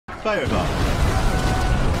Feuerball.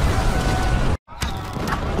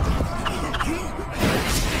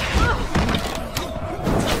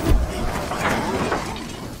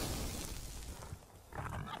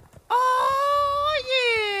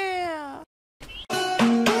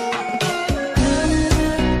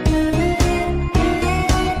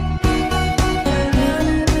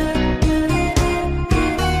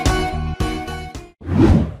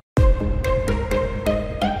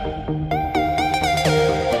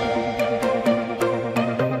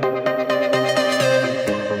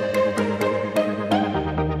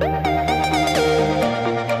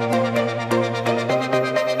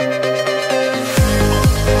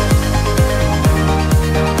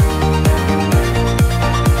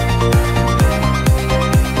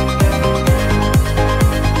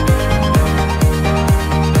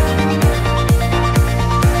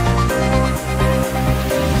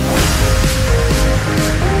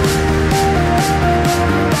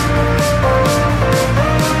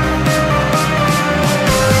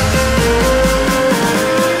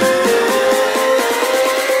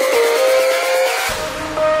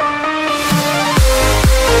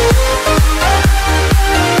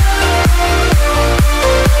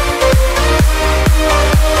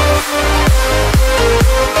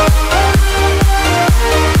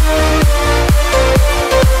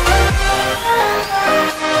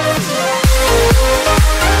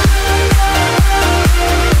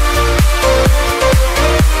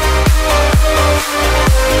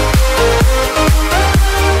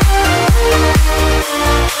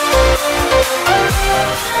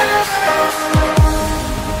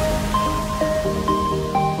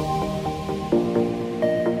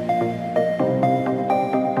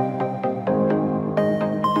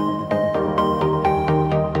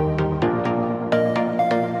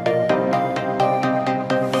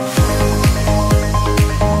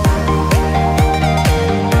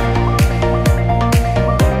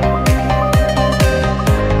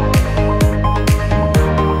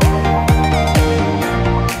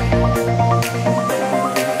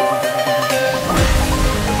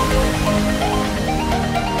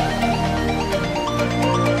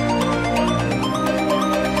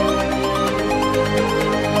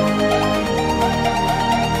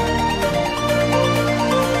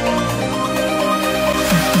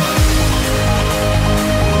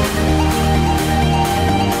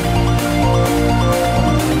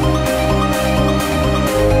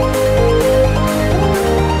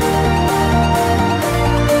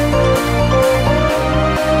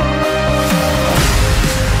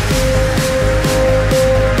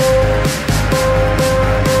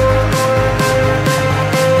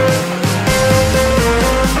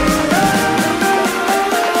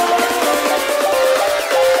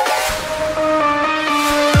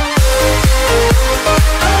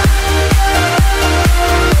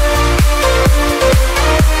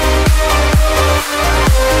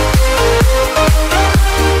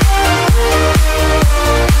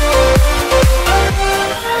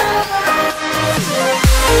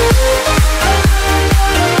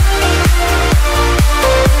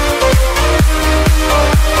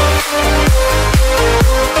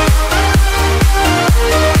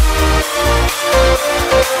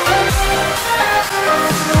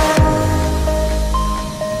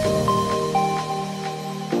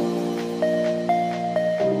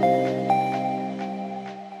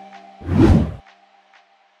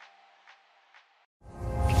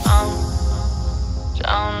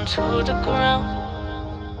 To the ground,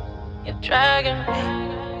 you're dragging me.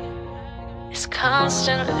 It's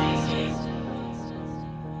constantly.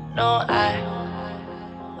 No, I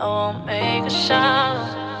won't make a sound.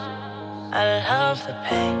 I love the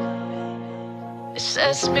pain. It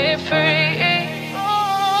sets me free.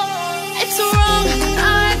 It's wrong,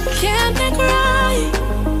 I can't make right.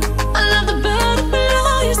 I love the bird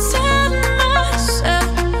below you. Tell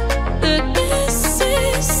myself that this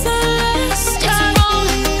is the last time.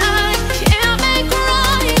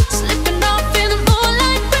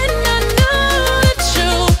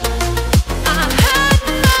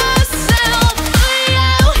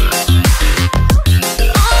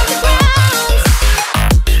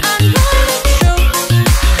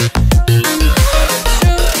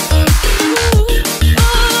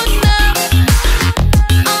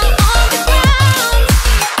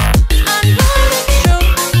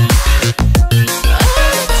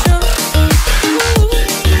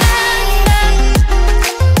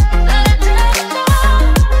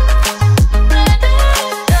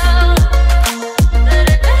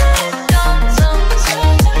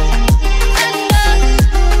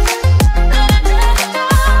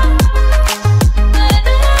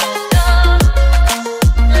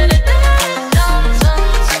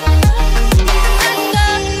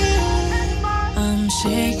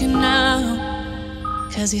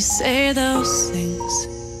 'cause you say those things,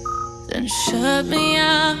 then shut me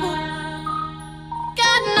out.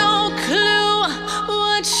 Got no clue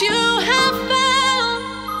what you have found.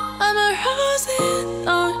 I'm a rose in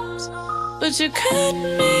thorns, but you cut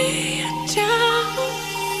me down.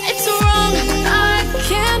 It's wrong, I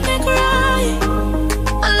can't think right.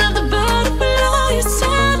 I love the butterfly you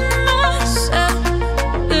set myself,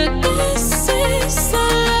 but this is the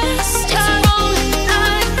last time. It's wrong,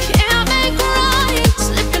 I can't make right.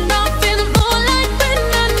 Slipping off in the moonlight when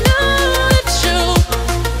I knew the truth.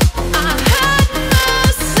 I had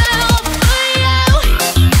myself for you.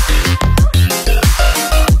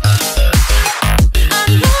 I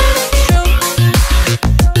know the truth.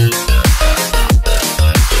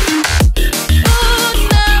 Oh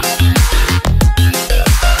no.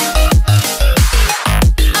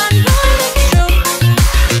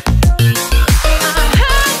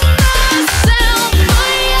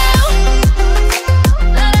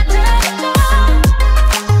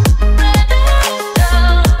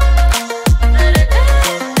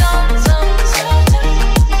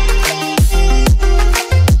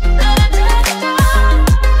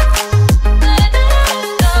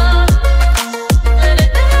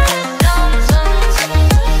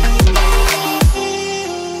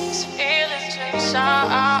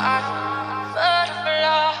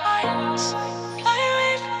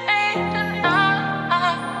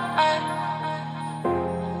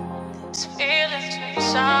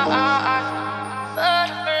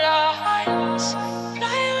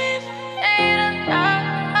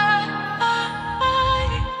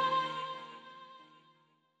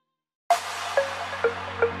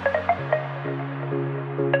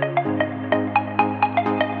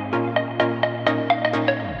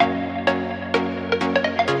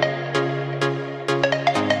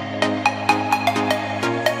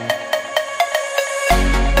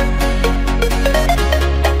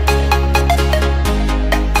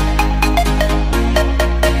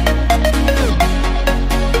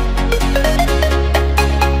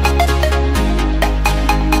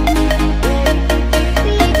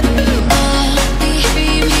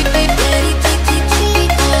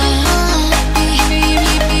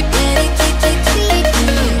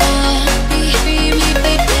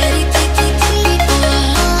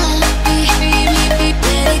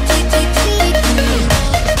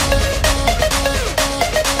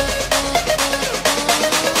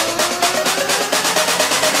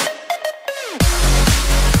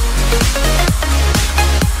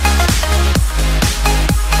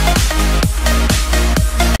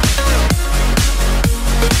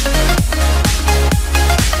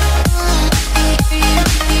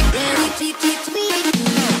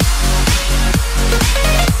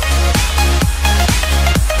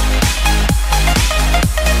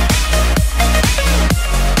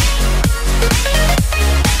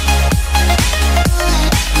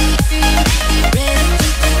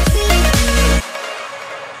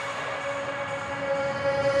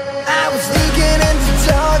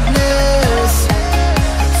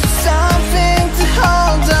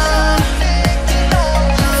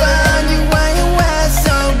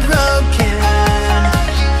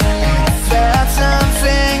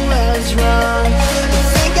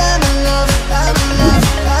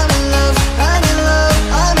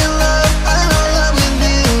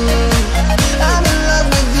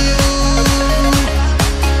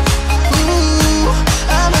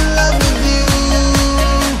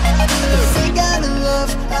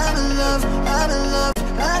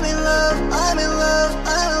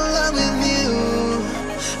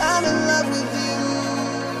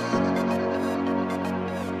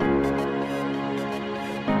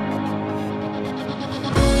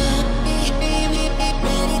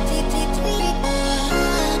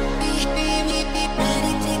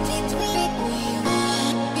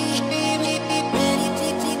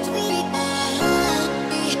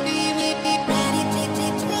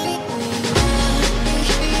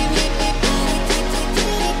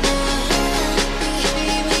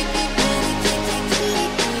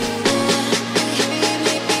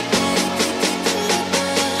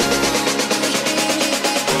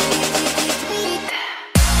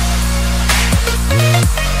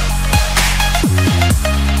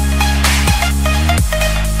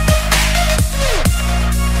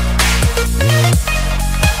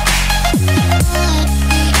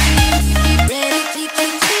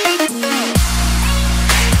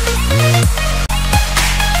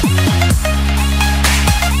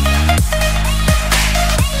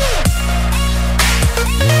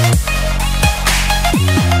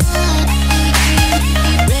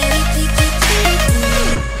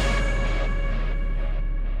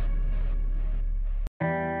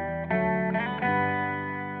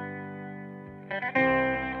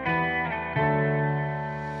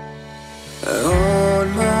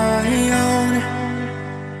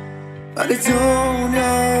 but I don't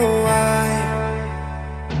know why.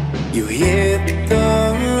 You hit the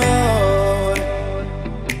road,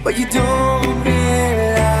 but you don't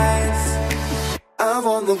realize I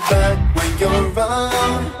won't look back when you're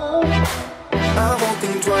around. I won't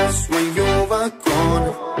think twice when you're gone.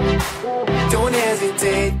 Don't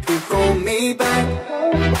hesitate to call me back,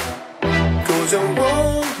 'cause I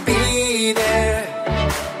won't be there.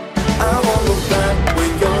 I won't look back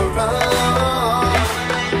when you're around.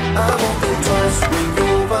 I won't think twice when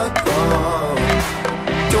you're gone.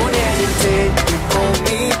 Don't hesitate to call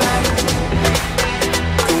me back,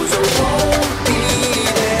 'cause I won't be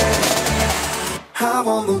there. I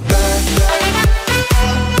won't look back.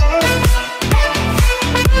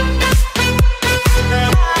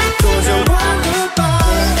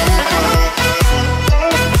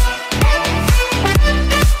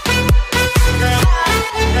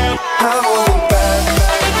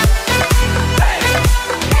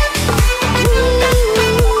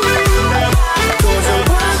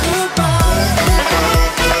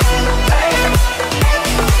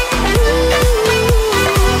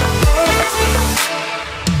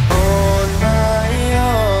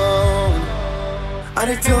 I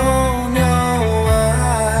don't know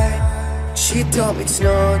why she told me it's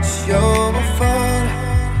not your fault,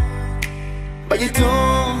 but you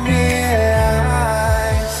don't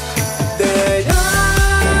realize that I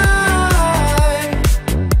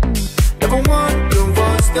never wonder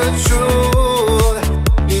what's the truth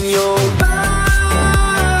in your eyes.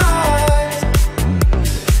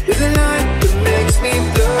 There's a light that makes me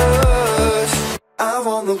blush. I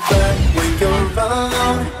won't look back when you're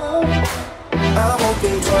around. I won't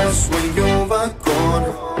think twice when you're gone.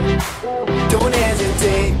 Don't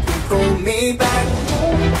hesitate to call me back,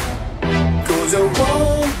 'cause I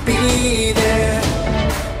won't be there.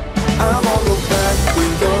 I won't look back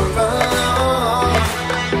when you're around.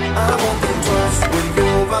 I won't think twice when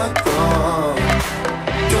you're gone.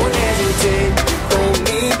 Don't hesitate to call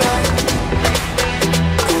me back,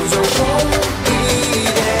 'cause I won't be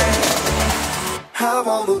there. I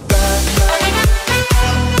won't look back.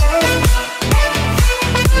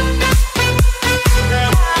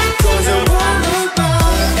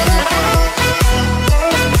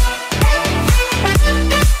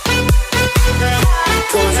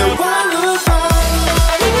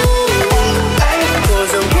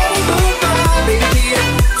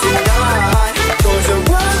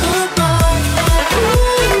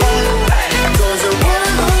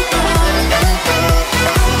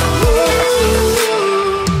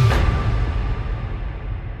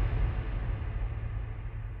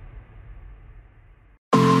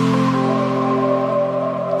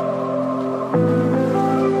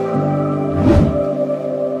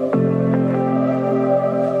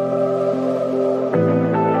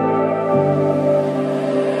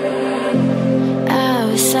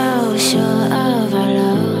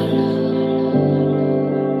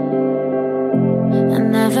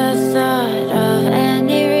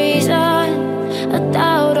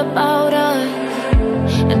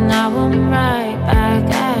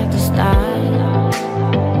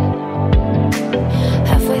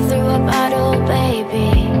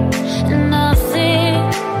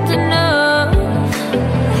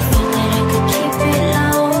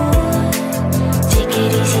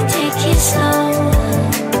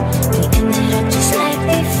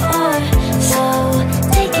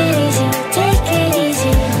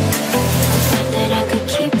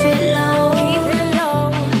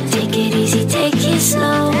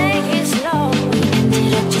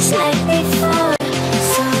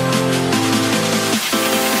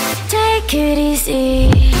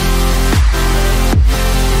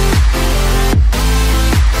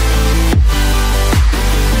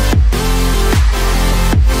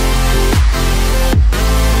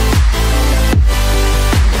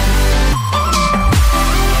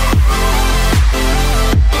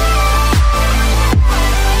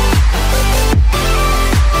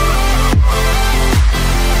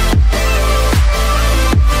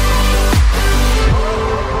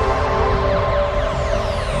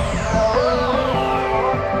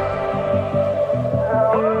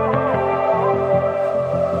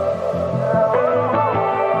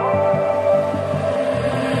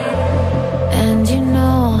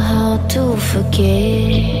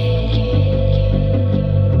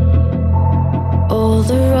 All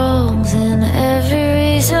the wrongs and every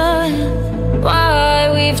reason why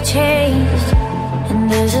we've changed. And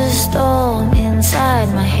there's a storm inside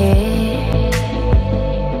my head.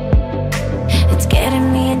 It's getting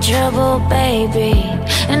me in trouble, baby,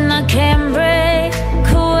 and I can't breathe.